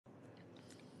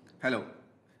Hello,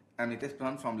 I'm Nitesh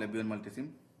Pradhan from LabVIEW and Multisim.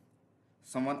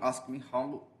 Someone asked me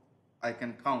how I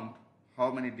can count how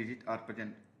many digits are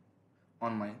present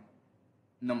on my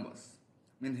numbers.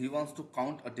 He wants to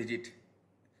count a digit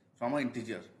from an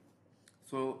integer.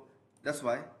 So that's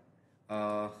why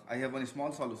I have one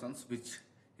small solutions which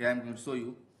here I'm going to show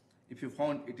you. If you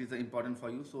found it is important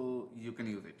for you, so you can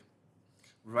use it.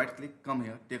 Right click, come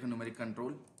here, take a numeric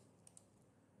control.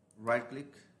 Right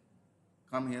click,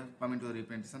 come here, come into the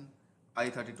representation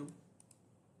I32.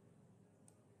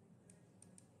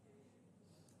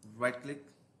 Right click,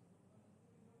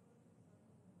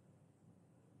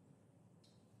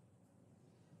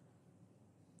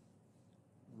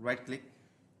 right click,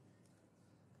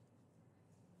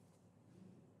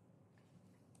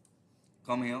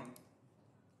 come here,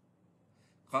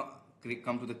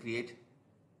 come to the create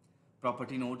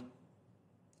property node,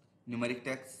 numeric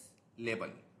text label.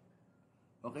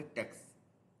 Okay, text.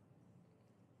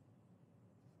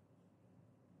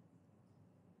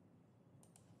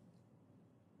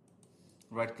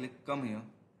 Right click, come here,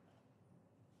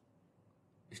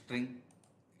 string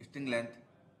length,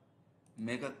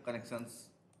 make a connections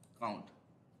count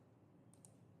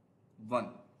 1,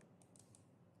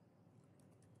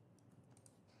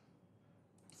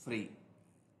 free.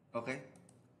 Okay,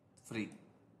 free.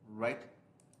 Right,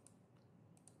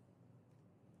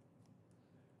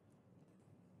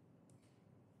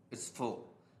 it's 4.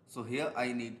 So here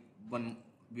I need one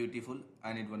beautiful,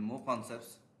 I need one more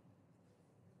concepts.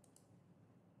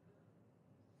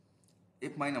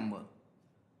 If my number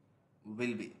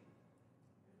will be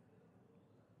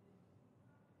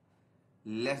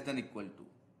less than equal to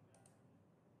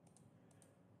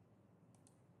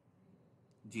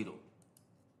 0,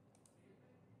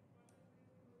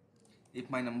 if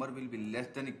my number will be less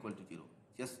than equal to 0,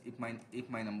 yes, if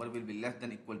my number will be less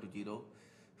than equal to 0,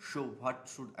 so what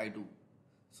should I do?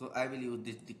 So I will use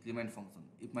this decrement function.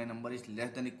 If my number is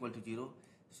less than equal to 0,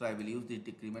 so I will use the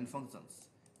decrement functions.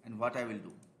 And what I will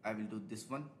do? I will do this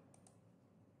one.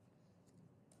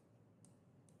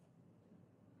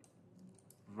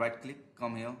 Right click,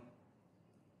 come here,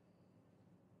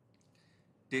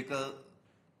 take a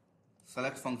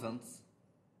select functions,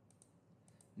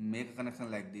 make a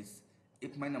connection like this.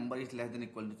 If my number is less than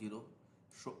equal to 0,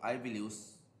 so I will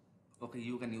use, okay,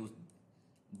 you can use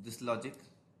this logic.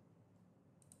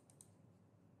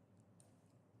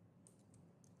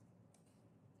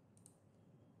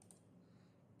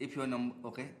 If your number,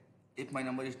 okay, if my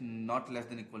number is not less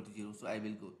than equal to 0, so I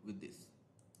will go with this.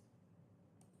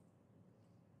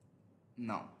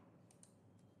 Now,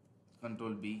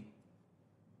 Control B.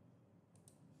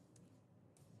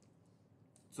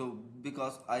 So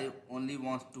because I only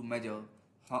want to measure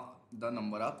the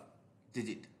number of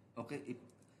digit, okay,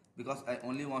 because I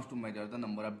only want to measure the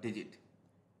number of digit.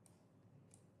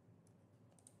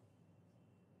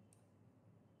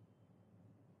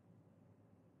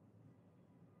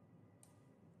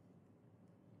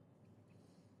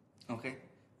 Okay,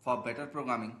 for better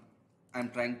programming, I will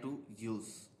try to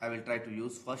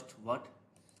use first what?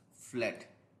 Flat.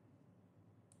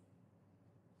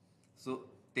 So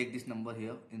take this number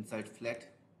here inside flat,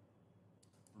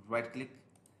 right click,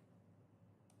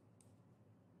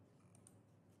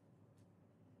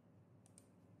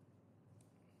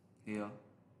 here,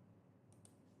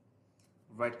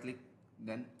 right click,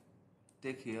 then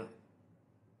take here,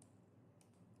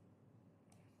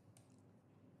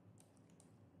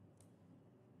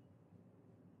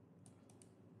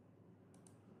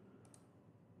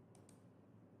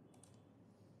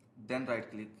 then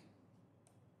right click,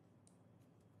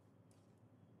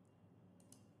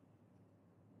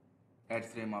 add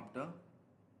frame after,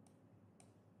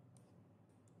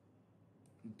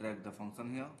 drag the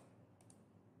function here,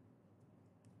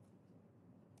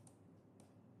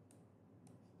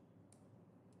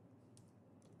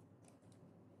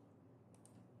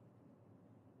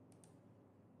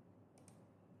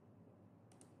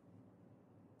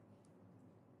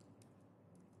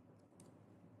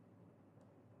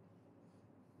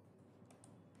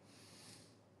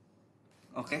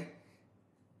 okay.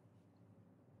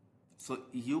 So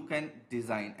you can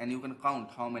design and you can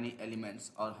count how many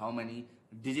elements or how many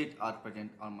digits are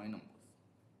present on my numbers.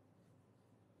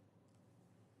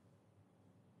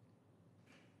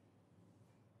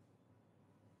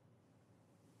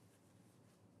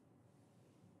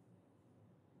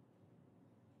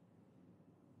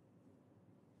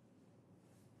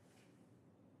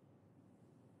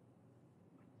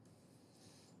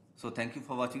 So thank you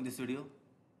for watching this video.